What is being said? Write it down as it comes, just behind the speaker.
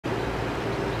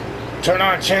Turn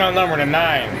on channel number to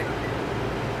 9.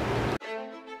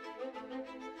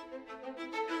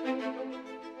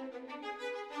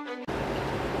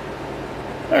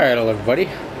 Alright, hello everybody.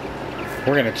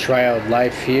 We're going to try out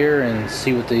life here and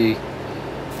see what the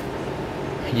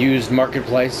used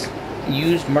marketplace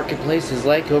is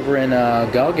like over in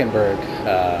Galgenberg.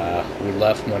 We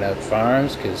left Monette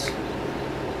Farms because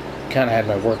kind of had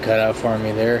my work cut out for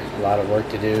me there. A lot of work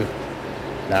to do,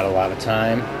 not a lot of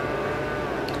time.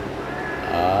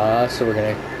 So we're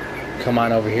going to come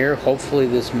on over here. Hopefully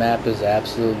this map is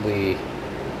absolutely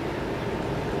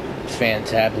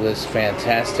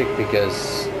fantastic,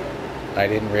 because I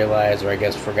didn't realize, or I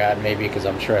guess forgot maybe, because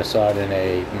I'm sure I saw it in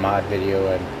a mod video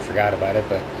and forgot about it,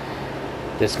 but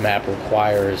this map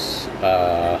requires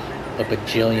a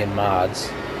bajillion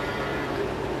mods.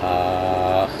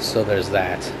 So there's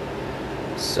that.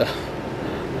 So,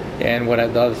 and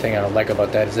the other thing I don't like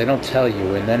about that is they don't tell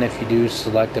you, and then if you do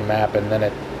select a map and then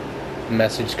a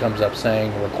message comes up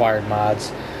saying required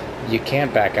mods, you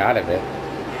can't back out of it.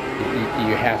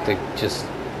 You have to just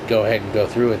go ahead and go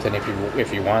through it, and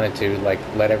if you wanted to, like,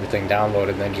 let everything download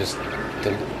and then just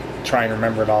try and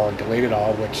remember it all and delete it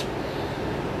all, which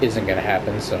isn't going to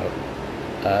happen. So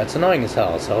it's annoying as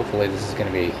hell. So hopefully this is going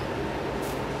to be,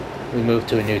 we moved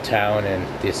to a new town and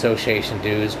the association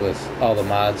dues with all the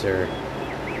mods are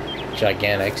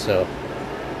gigantic, so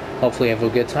hopefully have a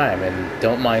good time. And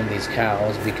don't mind these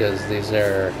cows, because these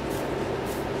are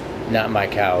not my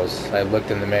cows. I looked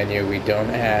in the menu. We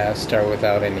don't start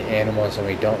without any animals, and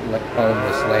we don't own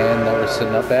this land that we're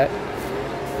sitting up at.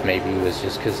 Maybe it was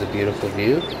just because of the beautiful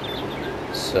view.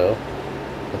 So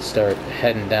let's start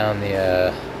heading down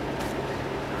the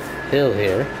hill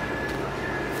here.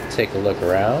 Take a look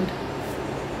around,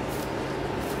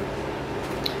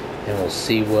 and we'll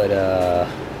see what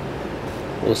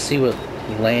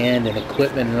land and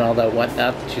equipment and all that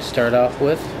whatnot that you start off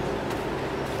with,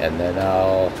 and then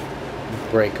I'll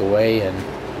break away and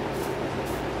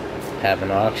have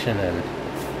an auction and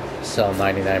sell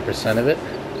 99% of it,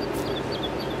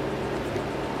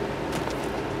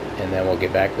 and then we'll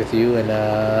get back with you and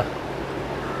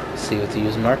see what the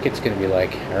used market's going to be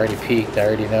like. I already peeked. I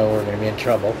already know we're going to be in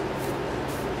trouble,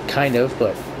 kind of,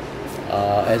 but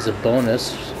as a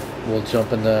bonus, we'll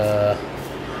jump in the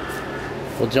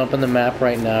map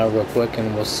right now real quick,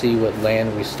 and we'll see what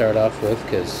land we start off with,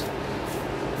 because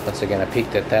once again I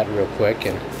peeked at that real quick,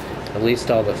 and at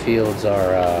least all the fields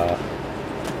are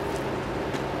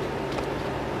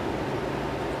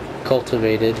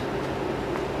cultivated,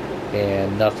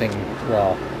 and nothing,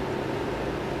 well,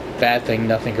 bad thing,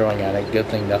 nothing growing on it. Good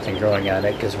thing, nothing growing on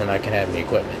it, because we're not going to have any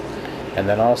equipment. And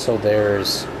then also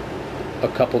there's a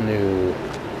couple new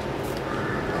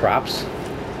crops.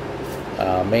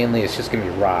 Mainly it's just going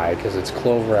to be rye, because it's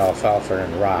clover, alfalfa,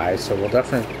 and rye. So we'll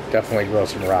definitely grow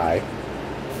some rye.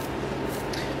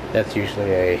 That's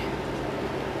usually a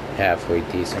halfway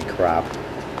decent crop.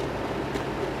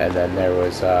 And then there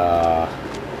was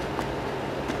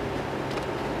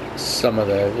some of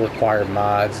the required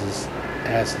mods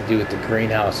has to do with the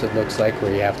greenhouse, it looks like,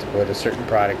 where you have to put a certain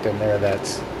product in there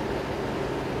that's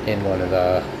in one of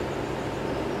the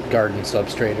garden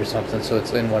substrate or something, so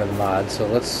it's in one of the mods. So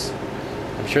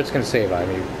I'm sure it's going to save on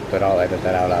me, but I'll edit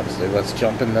that out, obviously. Let's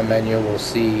jump in the menu. We'll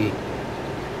see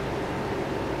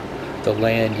the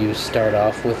land you start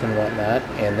off with and whatnot.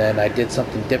 And then I did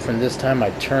something different this time. I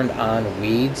turned on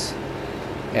weeds,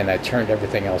 and I turned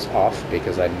everything else off,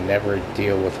 because I never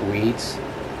deal with weeds.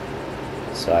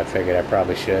 So I figured I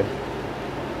probably should.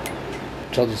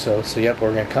 Told you so. So yep,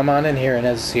 we're going to come on in here, and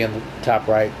as you see on the top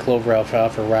right, clover,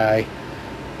 alfalfa, rye.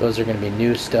 Those are going to be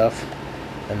new stuff.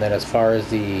 And then as far as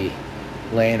the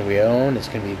land we own, it's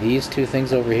going to be these two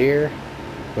things over here,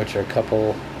 which are a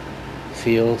couple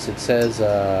fields. It says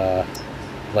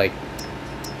like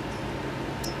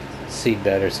seed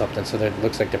bed or something, so it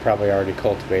looks like they're probably already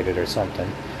cultivated or something.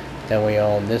 Then we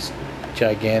own this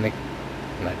gigantic,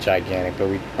 not gigantic, but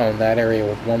we own that area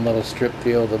with one little strip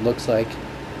field. It looks like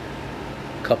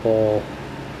a couple,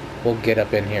 we'll get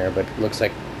up in here, but it looks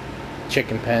like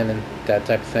chicken pen and that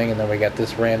type of thing. And then we got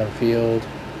this random field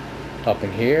up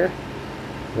in here.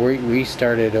 We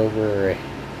started over,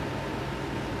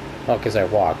 well, because I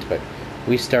walked, but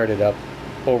we started up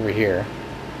over here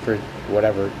for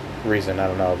whatever reason, I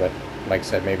don't know, but like I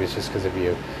said, maybe it's just because of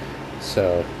you.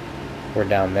 So we're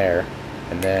down there,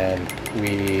 and then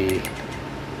we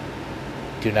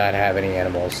do not have any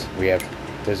animals.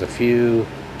 There's a few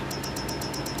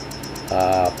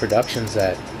productions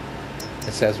that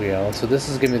it says we own. So this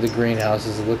is going to be the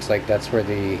greenhouses. It looks like that's where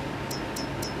the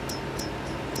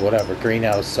whatever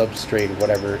greenhouse substrate,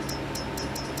 whatever,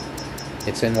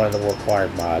 it's in one of the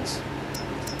required mods.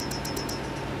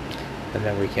 and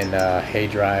then we can hay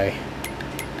dry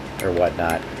or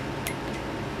whatnot.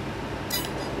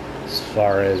 As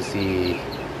far as the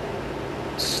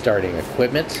starting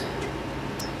equipment,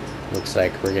 looks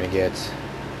like we're gonna get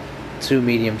 2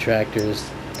 medium tractors,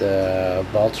 the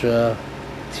Valtra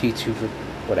T2 for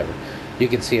whatever. You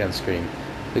can see it on screen.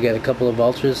 We got a couple of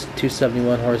Valtras,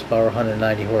 271 horsepower,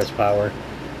 190 horsepower.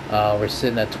 We're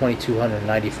sitting at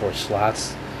 2,294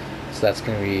 slots, so that's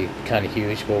going to be kind of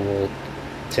huge, but we'll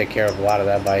take care of a lot of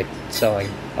that by selling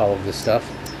all of this stuff.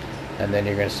 And then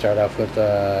you're going to start off with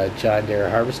a John Deere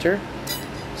harvester.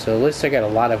 So at least I got a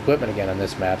lot of equipment again on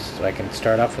this map, so I can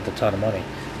start off with a ton of money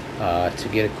to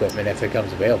get equipment if it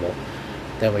comes available.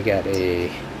 Then we got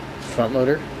a front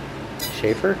loader,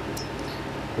 Schaefer.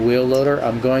 Wheel loader,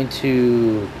 I'm going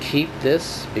to keep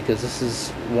this because this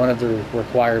is one of the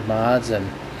required mods, and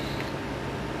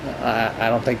I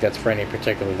don't think that's for any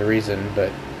particular reason, but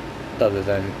other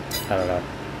than, I don't know,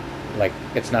 like,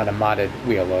 it's not a modded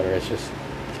wheel loader, it's just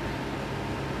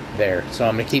there. So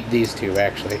I'm going to keep these two,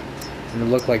 actually. And it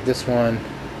look like this one,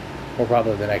 or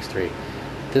probably the next 3.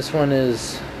 This one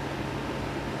is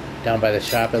down by the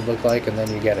shop, it looked like, and then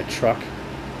you got a truck.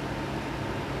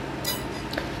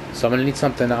 So I'm going to need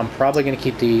something. I'm probably going to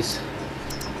keep these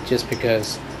just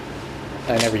because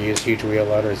I never use huge wheel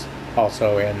loaders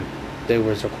also, and they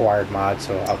was required mod,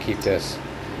 so I'll keep this.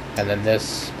 And then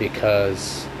this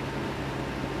because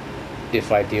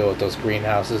if I deal with those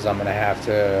greenhouses, I'm going to have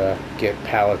to get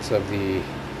pallets of the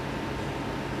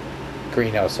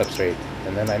greenhouse substrate,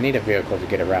 and then I need a vehicle to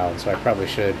get around, so I probably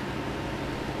should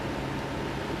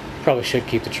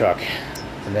keep the truck.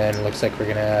 And then it looks like we're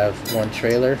going to have 1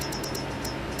 trailer.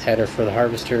 Header for the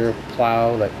harvester,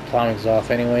 plow, that plowing's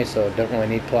off anyway, so don't really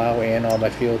need plow, and all my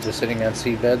fields are sitting on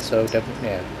seed beds, so definitely,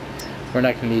 yeah, we're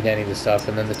not going to need any of this stuff.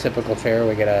 And then the typical fare,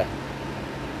 we get a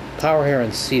power harrow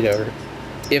and seeder.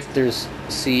 If there's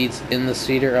seeds in the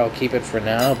seeder, I'll keep it for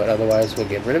now, but otherwise we'll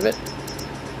get rid of it.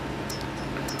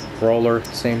 Roller,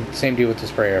 same deal with the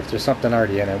sprayer. If there's something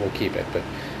already in it, we'll keep it, but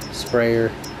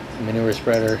sprayer, manure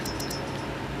spreader,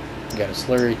 got a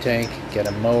slurry tank, got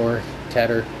a mower,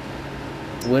 tedder,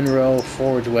 windrow,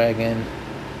 forage wagon,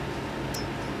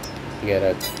 you got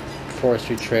a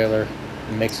forestry trailer,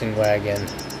 mixing wagon,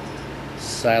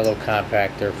 silo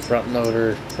compactor, front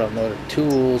loader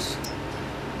tools.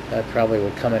 That probably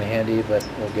would come in handy, but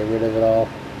we'll get rid of it all.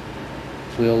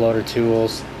 Wheel loader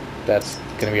tools, that's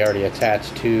going to be already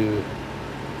attached to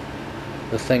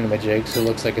the thingamajig, so it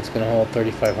looks like it's going to hold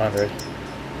 3,500.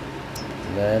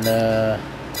 And then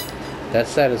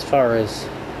that's that as far as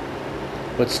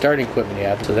what starting equipment you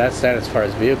have. So that's that as far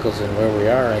as vehicles and where we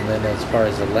are. And then as far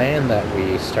as the land that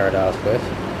we start off with,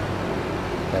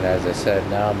 and as I said,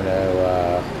 now I'm going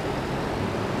to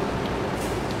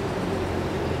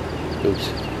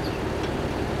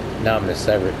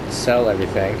sell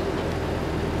everything,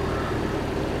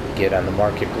 get on the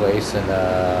marketplace, and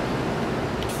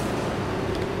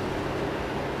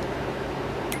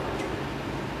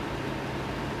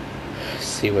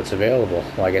see what's available.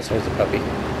 Well, I guess there's the puppy.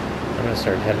 I'm going to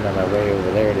start heading on my way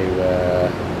over there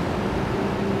to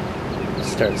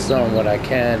start selling what I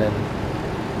can and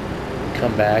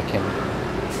come back and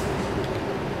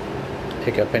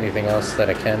pick up anything else that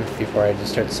I can before I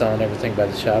just start selling everything by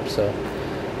the shop. So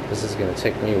this is going to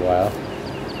take me a while.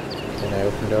 Can I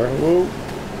open the door? Whoa!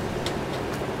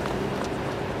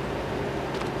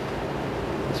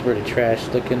 It's a pretty trash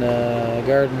looking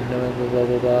garden. Blah, blah,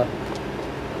 blah, blah.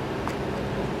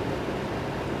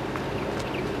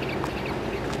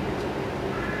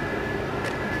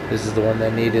 This is the one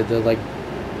that needed the, like,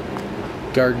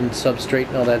 garden substrate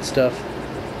and all that stuff.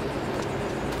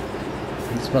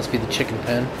 This must be the chicken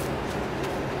pen.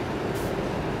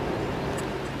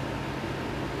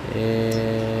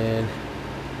 And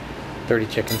 30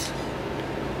 chickens.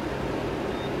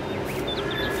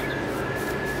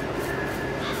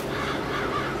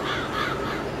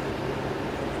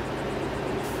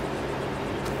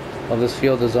 Well, this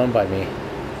field is owned by me.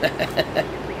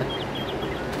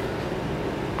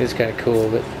 It's kind of cool,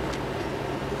 but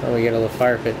oh, we got a little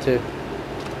fire pit too.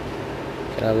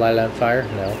 Can I light it on fire?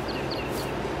 No.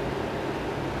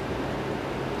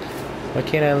 Why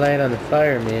can't I light on the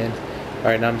fire, man?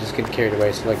 Alright, now I'm just getting carried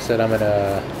away. So like I said,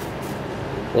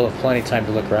 we'll have plenty of time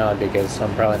to look around because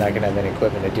I'm probably not going to have any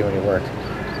equipment to do any work.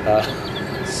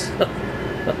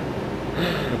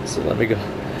 So let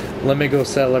me go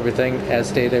sell everything as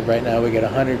stated. Right now we got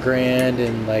 100 grand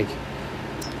and like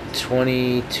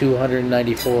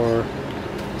 2,294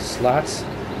 slots.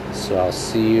 So I'll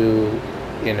see you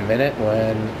in a minute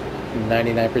when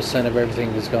 99% of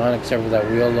everything is gone except for that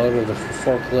wheel loader, the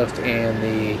forklift, and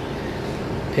the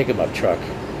pickup truck.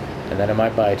 and then I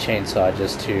might buy a chainsaw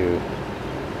just to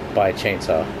buy a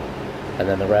chainsaw, and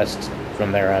then the rest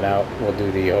from there on out we'll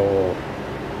do the whole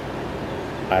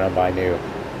I don't buy new.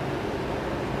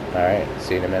 Alright,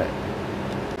 see you in a minute.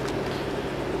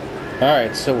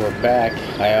 Alright, so we're back.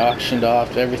 I auctioned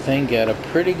off everything, got a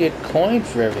pretty good coin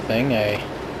for everything.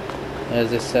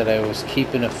 As I said, I was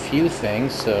keeping a few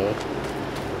things, so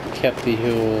kept the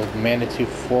old Manitou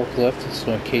forklift,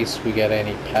 so in case we got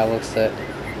any pallets that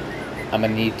I'm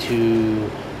gonna need to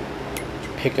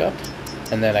pick up.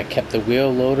 And then I kept the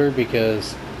wheel loader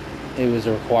because it was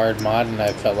a required mod and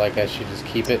I felt like I should just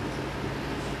keep it.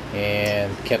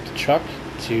 And kept the truck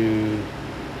to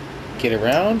get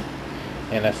around.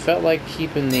 And I felt like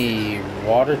keeping the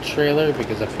water trailer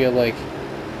because I feel like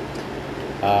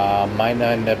might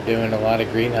not end up doing a lot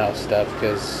of greenhouse stuff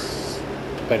because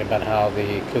depending on how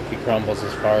the cookie crumbles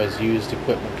as far as used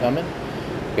equipment coming,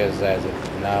 because as of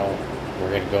now we're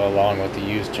going to go along with the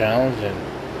used challenge and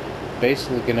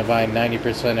basically going to buy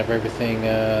 90% of everything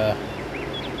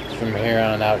from here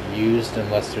on out used,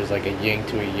 unless there's like a yin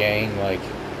to a yang, like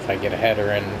if I get a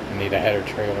header and need a header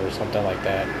trailer or something like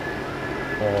that,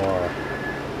 or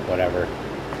whatever.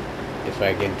 If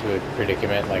I get into a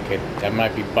predicament, like that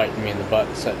might be biting me in the butt,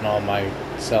 selling all my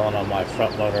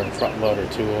front loader and front loader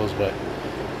tools, but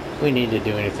if we need to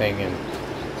do anything and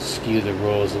skew the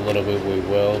rules a little bit, we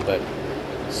will. But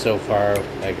so far,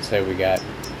 like I say, we got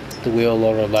the wheel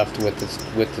loader left with its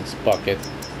bucket,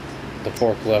 the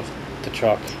forklift, the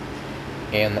truck,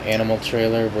 and the animal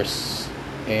trailer.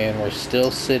 We're still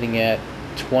sitting at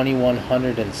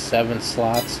 2,107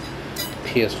 slots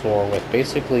PS4 with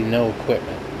basically no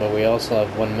equipment, but we also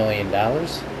have $1 million.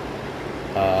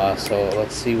 So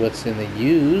let's see what's in the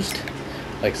used.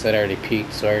 Like I said, I already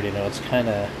peeked, so I already know it's kind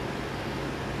of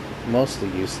mostly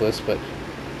useless. But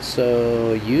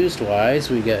so used wise,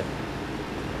 we got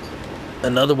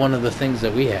another one of the things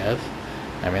that we have.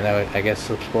 I mean, that would, I guess,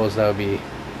 suppose that would be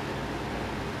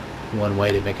one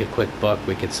way to make a quick buck.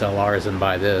 We could sell ours and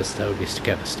buy this. That would be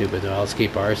kind of stupid, though. Let's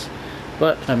keep ours.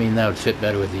 But I mean, that would fit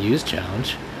better with the used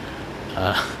challenge.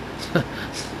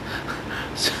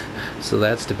 So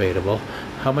that's debatable.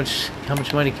 How much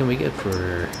money can we get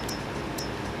for?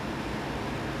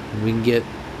 We can get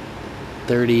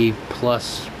 30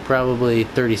 plus, probably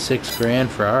 36 grand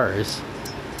for ours,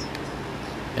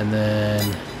 and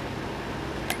then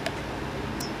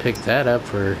pick that up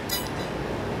for.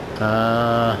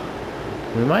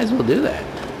 We might as well do that.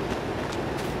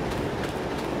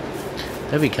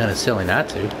 That'd be kind of silly not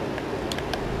to.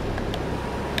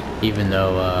 Even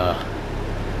though, I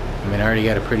mean, I already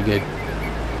got a pretty good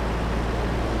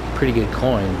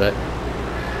coin, but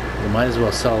we might as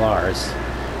well sell ours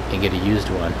and get a used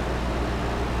one.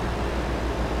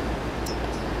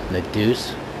 And the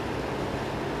deuce.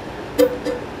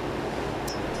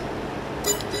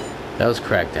 That was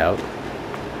cracked out.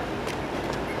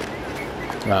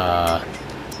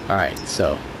 Alright,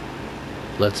 so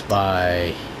let's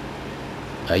buy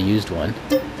a used one,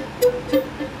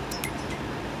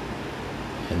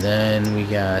 and then we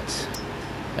got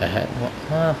a head.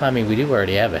 Well, I mean, we do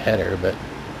already have a header,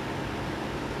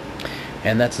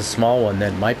 and that's a small one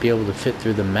that might be able to fit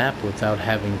through the map without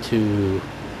having to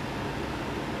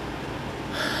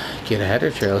get a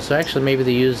header trailer. So actually, maybe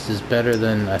the used is better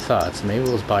than I thought. So maybe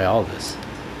we'll just buy all this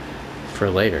for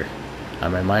later. I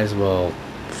mean, I might as well.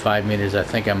 5 meters, I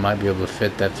think I might be able to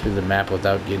fit that through the map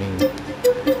without getting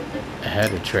a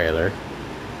header trailer.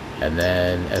 And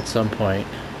then at some point,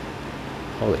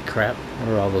 holy crap, what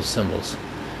are all those symbols?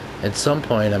 At some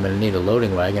point I'm going to need a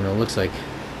loading wagon. It looks like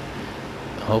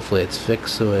hopefully it's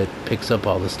fixed so it picks up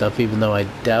all the stuff, even though I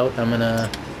doubt I'm gonna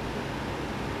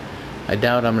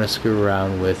screw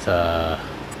around with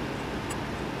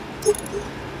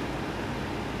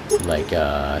like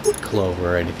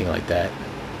clover or anything like that.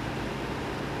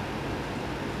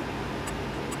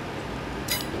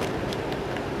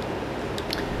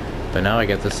 But now I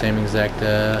got the same exact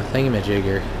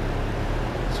thingamajigger,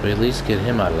 so we at least get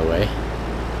him out of the way.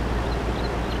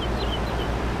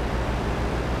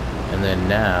 And then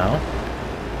now,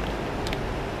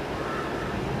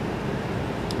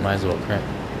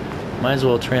 might as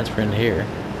well transfer into here,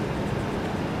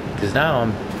 because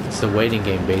now it's a waiting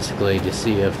game basically to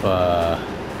see if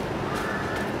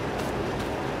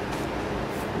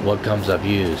what comes up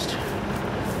used,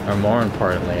 or more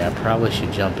importantly, I probably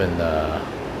should jump in the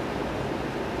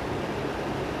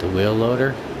wheel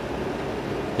loader.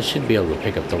 This should be able to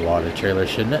pick up the water trailer,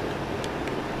 shouldn't it?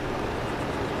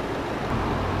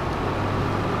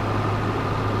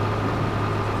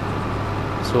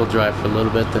 So we'll drive for a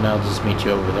little bit, then I'll just meet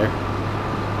you over there.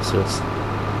 So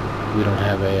we don't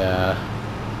have a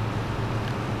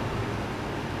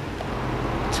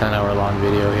 10-hour long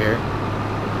video here.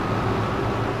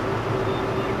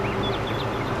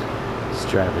 This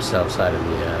driver's south side of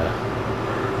the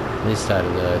this side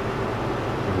of the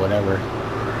whatever.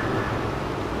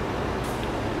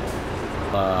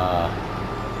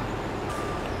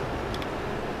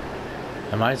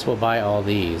 I might as well buy all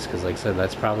these because, like I said,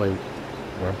 we're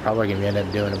probably gonna end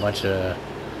up doing a bunch of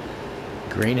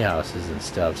greenhouses and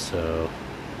stuff. So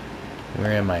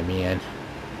where am I, man?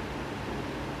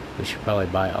 We should probably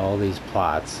buy all these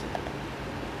plots.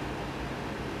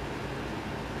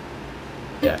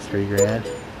 Yeah, $3 grand.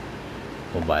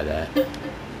 We'll buy that.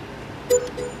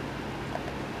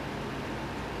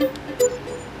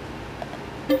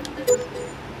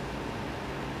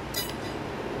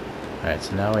 Alright,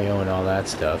 so now we own all that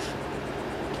stuff.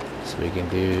 So we can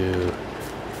do...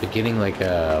 Getting like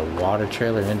a water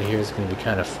trailer into here is going to be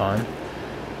kind of fun.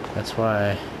 That's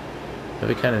why...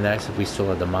 It'd be kind of nice if we still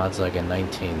had the mods like in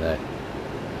 19 that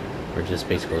were just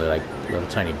basically like little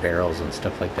tiny barrels and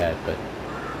stuff like that, but...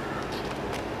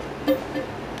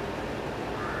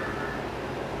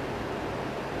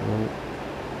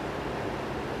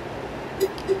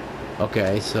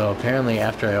 Okay, so apparently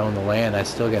after I own the land, I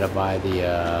still gotta buy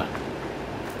the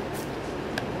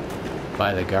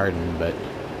garden, but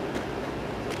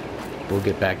we'll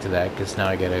get back to that because now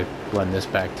I gotta run this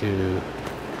back to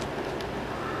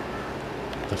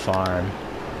the farm,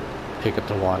 pick up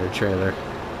the water trailer,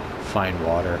 find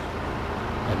water,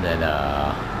 and then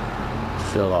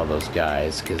fill all those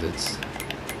guys because it's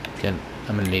I'm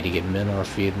gonna need to get mineral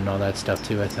feed and all that stuff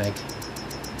too, I think.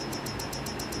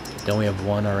 Don't we have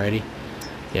one already?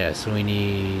 Yeah, so we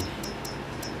need...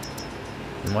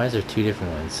 And why is there two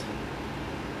different ones?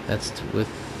 That's with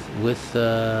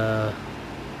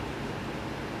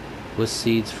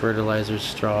seeds, fertilizer,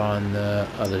 straw, and the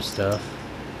other stuff.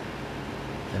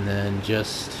 And then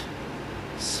just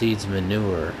seeds,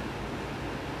 manure.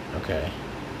 Okay.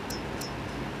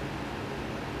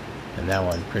 And that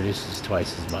one produces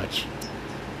twice as much.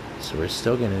 So we're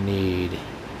still gonna need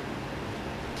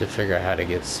to figure out how to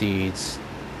get seeds,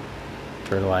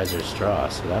 fertilizer, straw.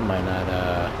 So that might not,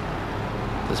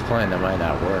 this plan that might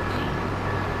not work.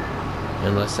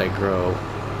 Unless I grow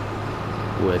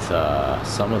with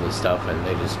some of the stuff and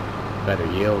they just better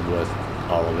yield with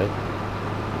all of it.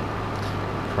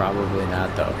 Probably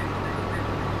not though.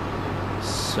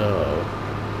 So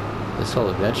this whole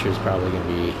adventure is probably gonna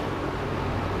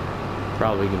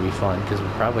be fun because we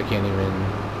probably can't even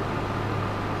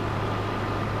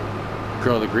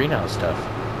grow the greenhouse stuff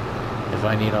if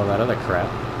I need all that other crap.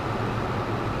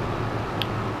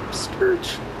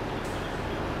 Scourge.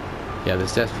 Yeah,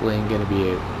 this definitely ain't gonna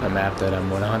be a map that I'm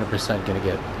 100% gonna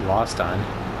get lost on.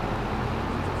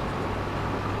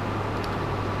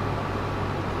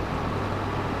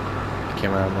 I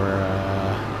can't remember.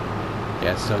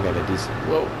 Yeah, I still got a decent.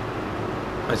 Whoa!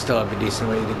 I still have a decent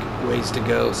ways to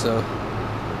go, so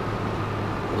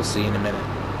we'll see in a minute.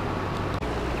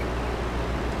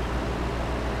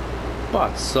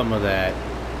 Bought some of that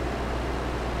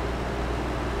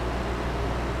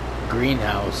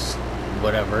greenhouse,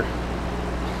 whatever.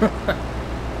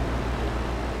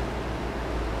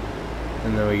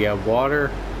 And then we got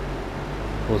water.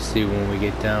 We'll see when we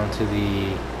get down to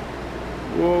the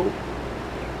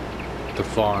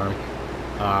farm.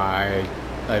 I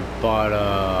bought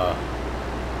a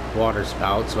water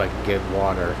spout so I can get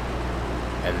water,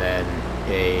 and then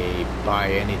a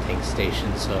buy anything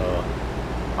station so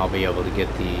I'll be able to get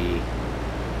the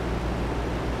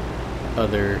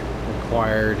other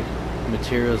required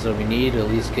materials that we need to at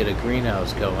least get a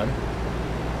greenhouse going,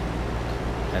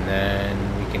 and then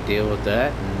we can deal with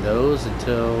that and those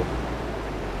until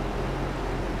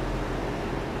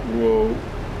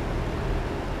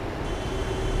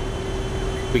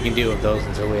we can deal with those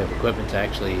until we have equipment to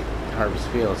actually harvest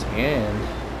fields. And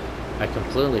I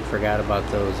completely forgot about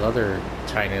those other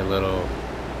tiny little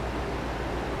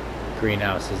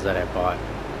greenhouses that I bought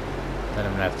that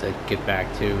I'm gonna have to get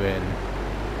back to and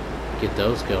get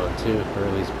those going too, or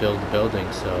at least build the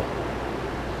building. So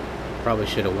probably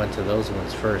should have went to those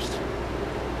ones first,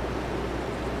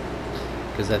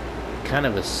 because I kind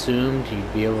of assumed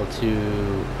you'd be able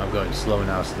to... I'm going slow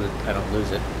now so that I don't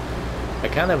lose it. I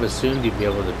kind of assumed you'd be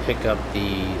able to pick up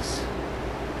these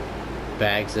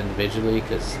bags individually,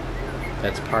 because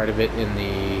that's part of it in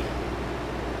the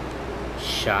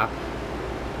shop.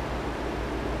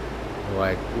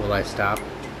 Will I stop?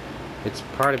 It's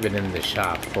part of it in the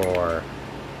shop for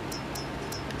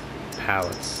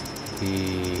pallets.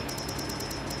 You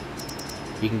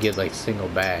can get like single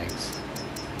bags,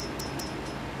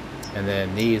 and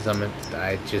then these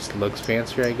I just looks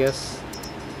fancier, I guess.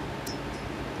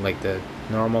 like the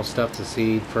normal stuff, the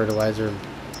seed, fertilizer.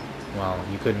 Well,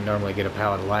 you couldn't normally get a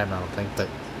pallet of lime, I don't think, but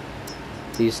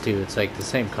these two, it's like the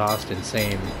same cost and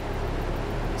same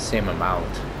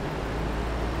amount.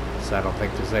 So I don't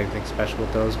think there's anything special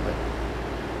with those, but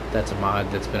that's a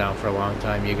mod that's been out for a long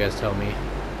time. You guys tell me.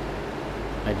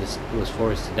 I just was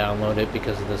forced to download it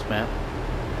because of this map.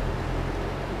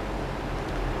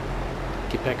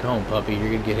 Get back home, puppy.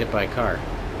 You're gonna get hit by a car.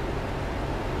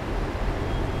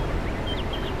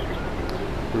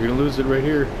 We're gonna lose it right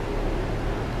here.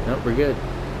 Nope, we're good.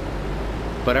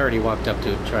 But I already walked up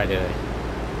to it, try to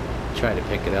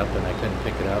pick it up, and I couldn't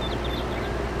pick it up.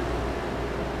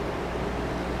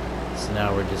 So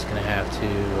now we're just gonna have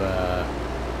to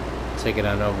take it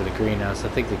on over to the greenhouse. I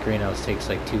think the greenhouse takes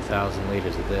like 2,000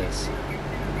 liters of this.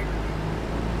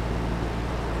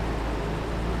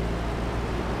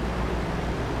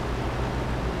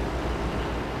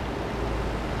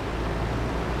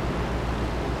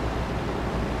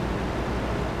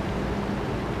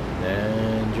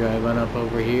 Then drive on up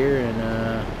over here and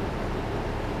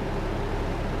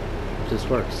this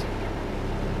works.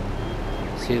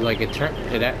 See, like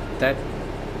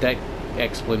that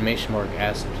exclamation mark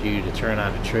asked you to turn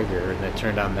on a trigger, and it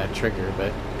turned on that trigger,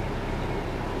 but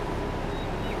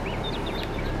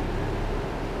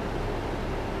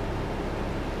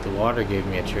the water gave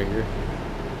me a trigger.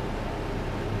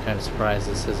 I'm kind of surprised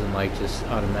this isn't like just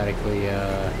automatically,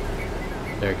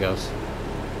 there it goes.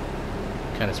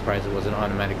 Kind of surprised it wasn't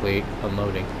automatically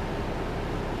unloading.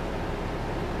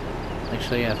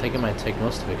 Actually, yeah, I think it might take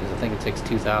most of it, because I think it takes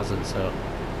 2,000, so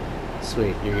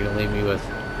sweet. You're gonna leave me with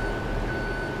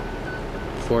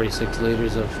 46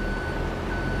 liters of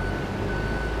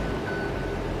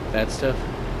that stuff.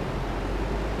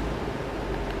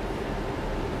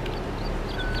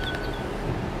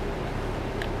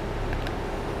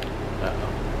 Uh-oh.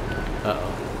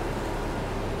 Uh-oh.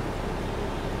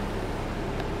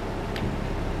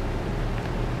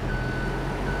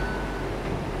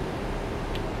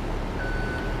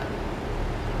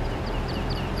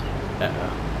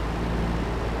 Uh-oh.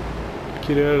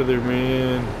 Get out of there,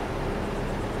 man.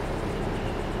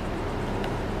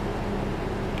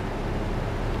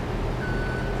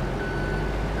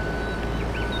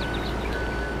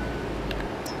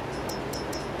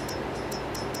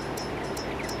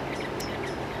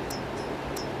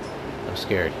 I'm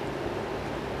scared.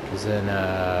 Because then,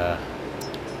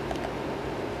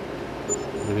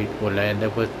 what did I end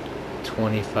up with?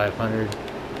 2,500?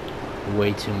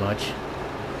 Way too much.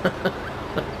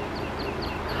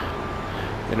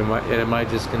 And am I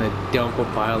just gonna dump a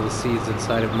pile of seeds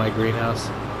inside of my greenhouse?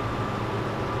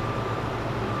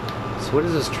 So what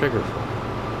is this trigger for?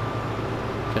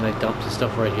 Can I dump the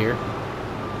stuff right here?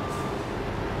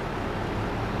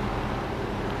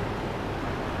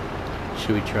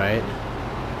 Should we try it?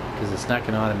 Because it's not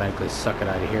gonna automatically suck it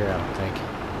out of here, I don't think.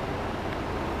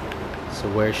 So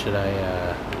where should I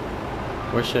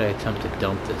attempt to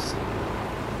dump this?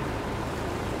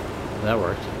 That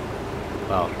worked.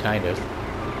 Well, kind of.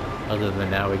 Other than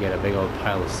now we get a big old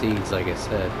pile of seeds, like I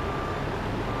said.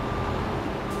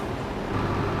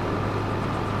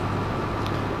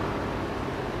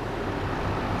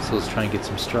 So let's try and get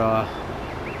some straw.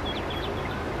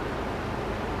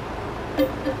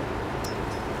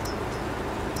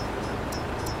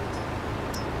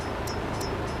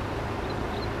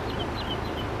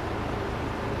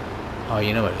 Oh,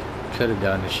 you know what it could have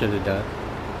done, it should have done?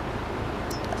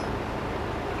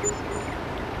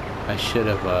 I should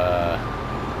have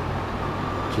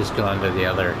just gone to the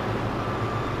other,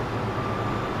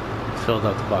 filled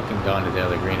up the bucket and gone to the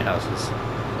other greenhouses.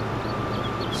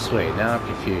 Sweet, now I'm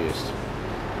confused.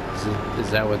 Is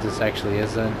that what this actually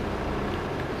is then?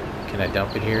 Can I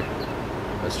dump it here?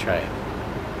 Let's try it.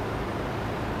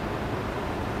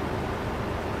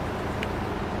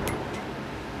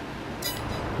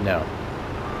 No.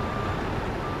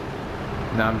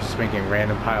 Now I'm just making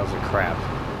random piles of crap.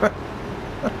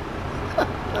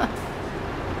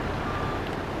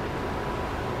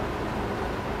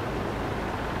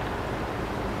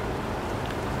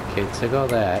 Okay, took all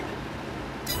that.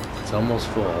 It's almost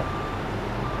full.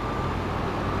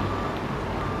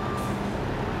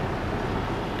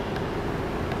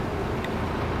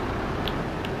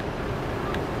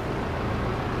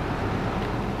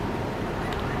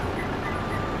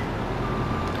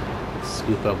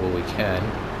 Scoop up what we can.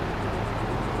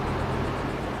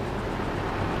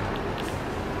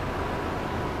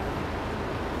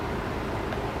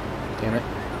 Damn it.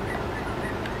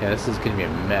 Yeah, this is gonna be a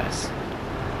mess.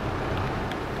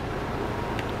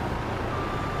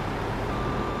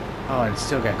 Oh, and it's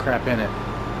still got crap in it.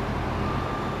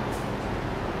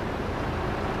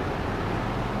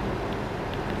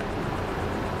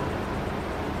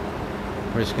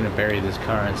 We're just gonna bury this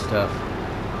car and stuff.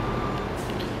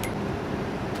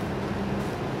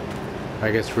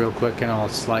 I guess real quick, and I'll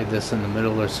slide this in the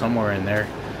middle or somewhere in there.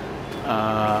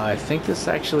 I think this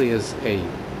actually is a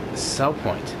sell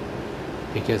point,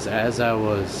 because as I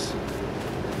was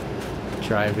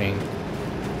driving,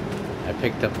 I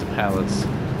picked up the pallets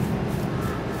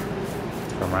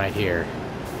from right here,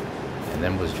 and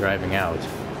then was driving out.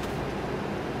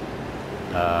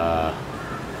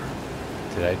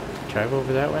 Did I drive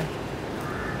over that way?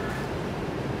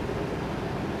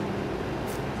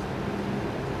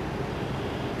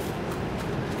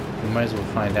 We might as well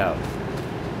find out,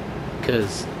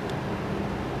 because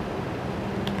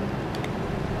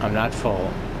I'm not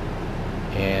full,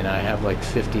 and I have like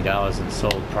 $50 in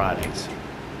sold products.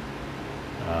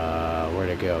 Where'd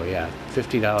it go? Yeah,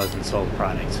 $50 in sold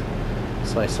products.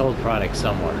 So I sold products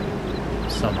somewhere,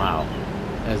 somehow,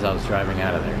 as I was driving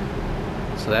out of there.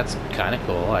 So that's kind of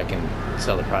cool. I can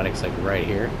sell the products like right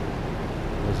here.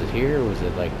 Was it here, or was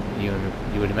it like you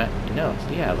would have met? No,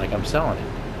 yeah, like I'm selling it.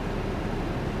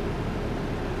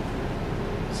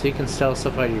 So you can sell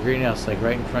stuff out of your greenhouse like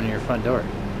right in front of your front door.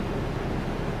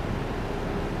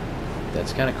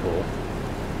 That's kind of cool.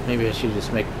 Maybe I should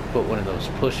just put one of those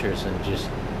pushers and just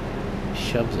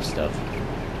shove the stuff.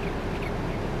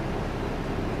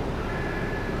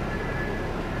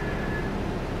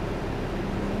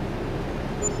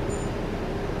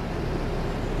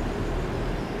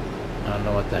 I don't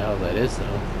know what the hell that is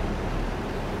though.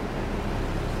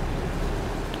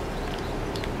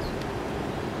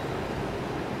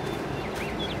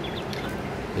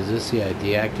 Is this the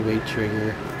deactivate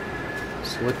trigger?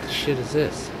 So what the shit is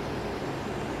this?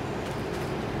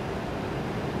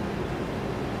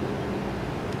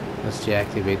 Let's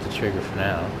deactivate the trigger for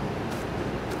now.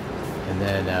 And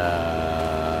then,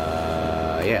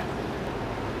 yeah.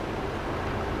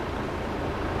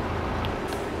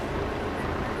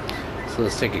 So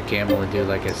let's take a gamble and do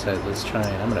like I said. Let's try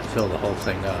and I'm gonna fill the whole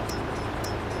thing up.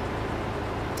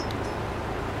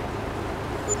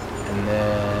 And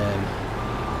then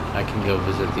I can go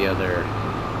visit the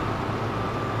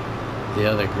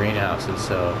other greenhouses.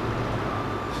 So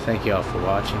thank you all for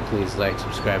watching. Please like,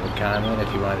 subscribe, and comment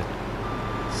if you want to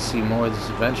see more of this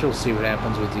adventure. We'll see what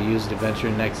happens with the used adventure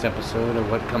next episode, or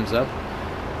what comes up.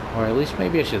 Or at least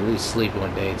maybe I should at least sleep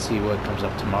one day and see what comes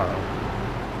up tomorrow.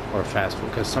 Or fast food,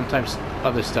 because sometimes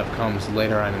other stuff comes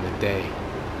later on in the day.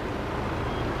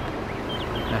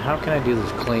 Now how can I do this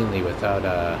cleanly without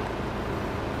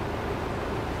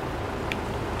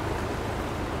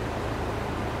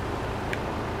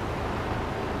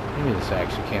maybe this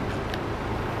actually can't.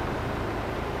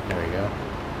 There we go.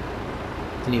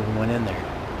 Didn't even went in there.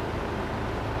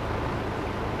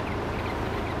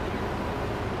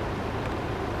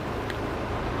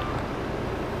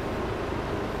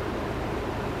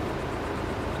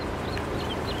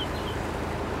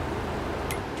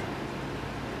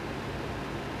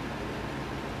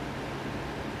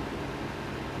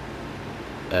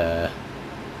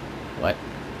 What?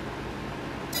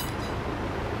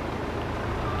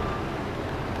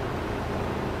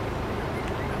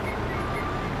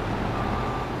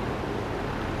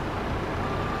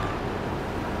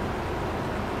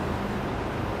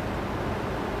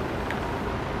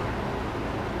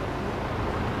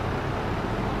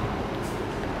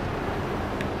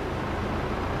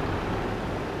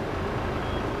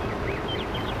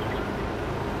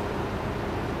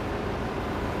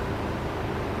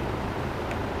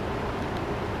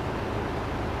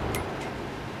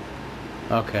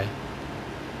 Okay.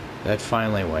 That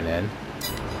finally went in.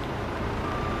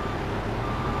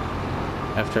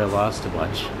 After I lost a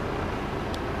bunch.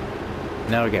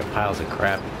 Now we got piles of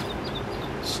crap.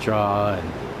 Straw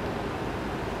and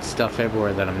stuff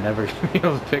everywhere that I'm never going to be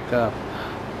able to pick up.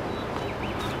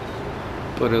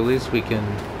 But at least we can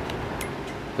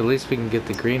get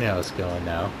the greenhouse going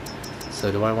now.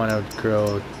 So do I want to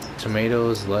grow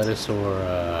tomatoes, lettuce,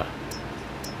 or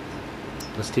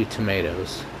let's do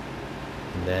tomatoes.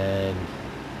 And then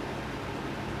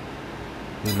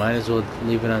we might as well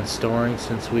leave it on storing,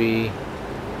 since we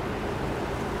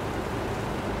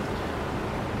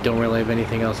don't really have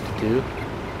anything else to do.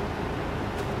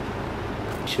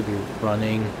 Should be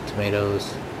running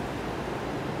tomatoes.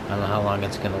 I don't know how long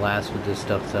it's going to last with this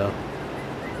stuff though.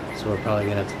 So we're probably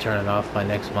going to have to turn it off by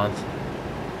next month.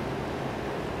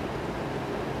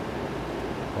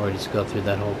 Or just go through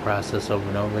that whole process over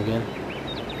and over again.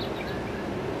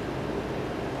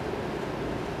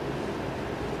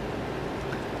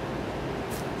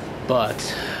 But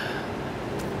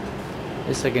at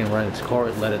least I can run its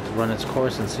course, let it run its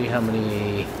course and see how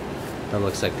many. It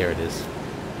looks like there it is.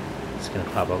 It's gonna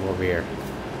pop up over here.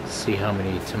 See how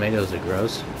many tomatoes it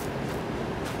grows.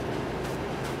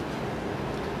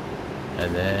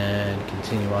 And then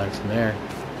continue on from there.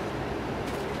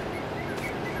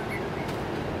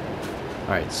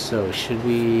 Alright, so should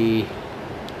we...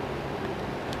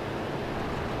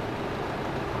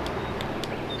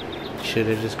 Should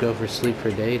I just go for sleep for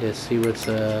a day to see what's,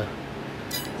 if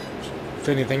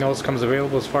anything else comes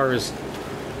available as far as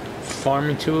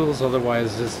farming tools?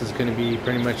 Otherwise, this is going to be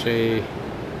pretty much a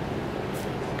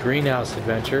greenhouse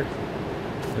adventure.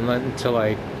 And until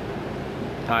I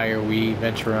or we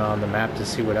venture around the map to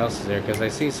see what else is there, because I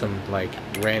see some like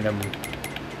random,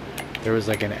 there was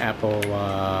like an apple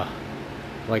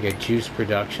like a juice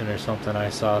production or something I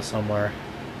saw somewhere.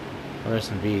 Oh, there's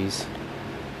some bees.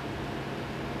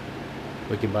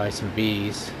 We can buy some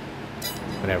bees.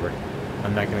 Whatever,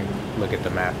 I'm not gonna look at the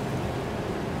map.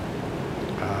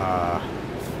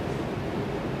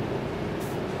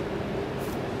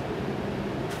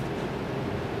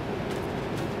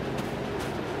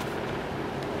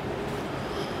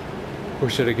 Or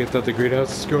should I get that the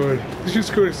greenhouse is going? Let's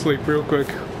just go to sleep real quick.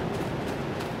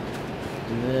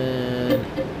 And then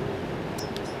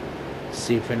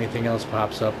see if anything else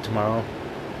pops up tomorrow.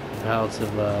 Pallets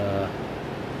of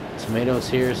tomatoes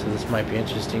here, so this might be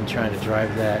interesting, trying to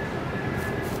drive that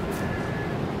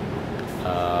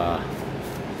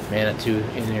Manitou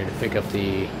in here to pick up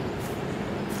the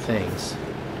things.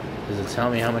 Does it tell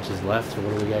me how much is left, or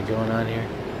what do we got going on here?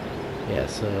 Yeah,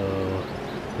 so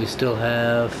we still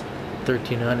have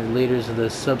 1,300 liters of the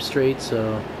substrate,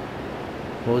 so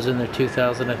what was in there,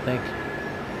 2,000 I think,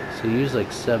 so use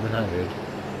like 700.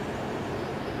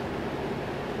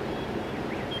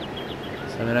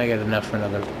 So I mean, I got enough for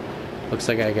another, looks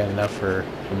like I got enough for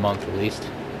a month at least.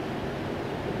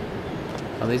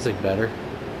 Oh, these look better.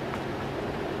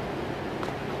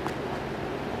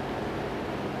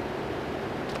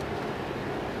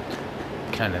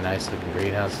 Kind of nice looking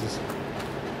greenhouses.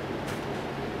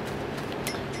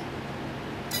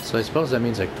 So I suppose that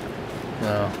means like,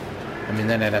 well, I mean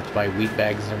then I'd have to buy wheat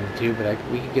bags in them too, but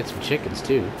we could get some chickens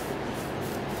too.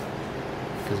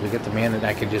 Because we get the man that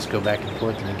I could just go back and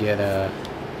forth and get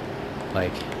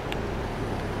like,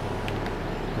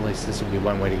 at least this would be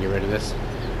one way to get rid of this.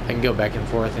 I can go back and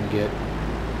forth and get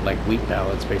like wheat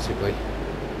pallets basically.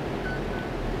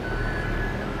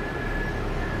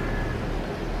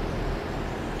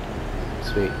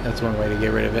 Sweet, that's one way to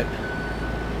get rid of it.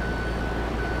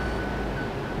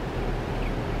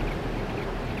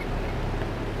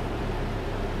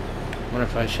 I wonder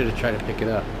if I should have tried to pick it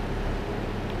up.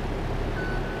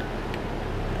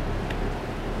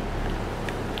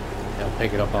 I'll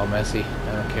pick it up all messy,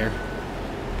 I don't care.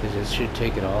 Because it should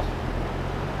take it all.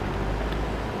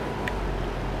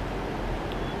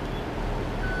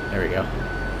 There we go.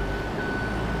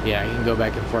 Yeah, you can go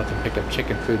back and forth and pick up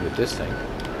chicken food with this thing.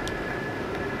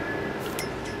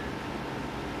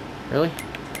 Really?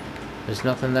 There's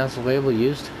nothing else available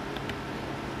used?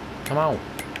 Come on.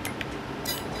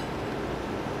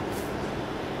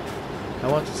 I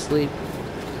want to sleep.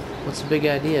 What's the big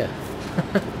idea?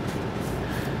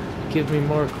 Give me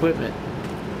more equipment.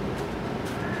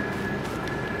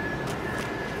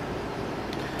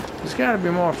 There's gotta be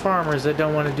more farmers that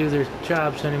don't want to do their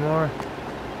jobs anymore.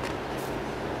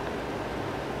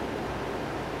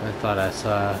 I thought I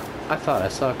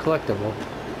saw a collectible.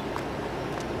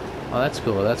 Oh, that's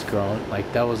cool. That's grown.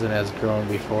 Like, that wasn't as grown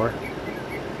before.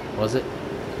 Was it?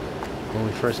 When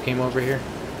we first came over here?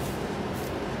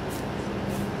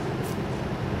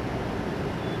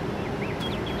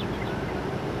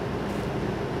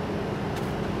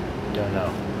 Don't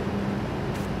know.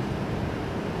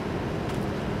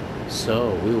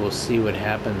 So, we will see what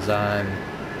happens on...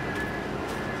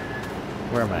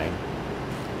 Where am I?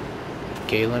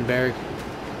 Galgenberg?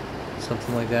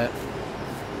 Something like that.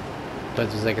 But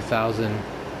there's like 1,000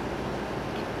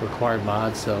 required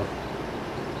mods, so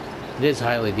it is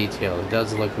highly detailed. It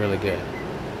does look really good.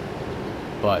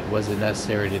 But was it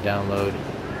necessary to download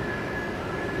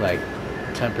like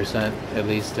 10% at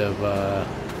least of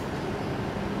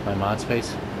my mod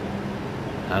space?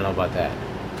 I don't know about that.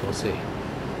 We'll see.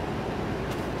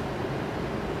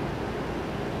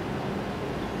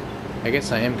 I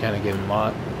guess I am kind of getting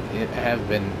I have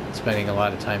been spending a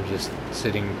lot of time just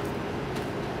sitting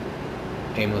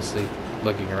aimlessly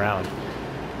looking around.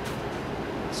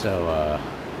 So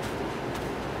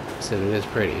it is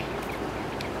pretty.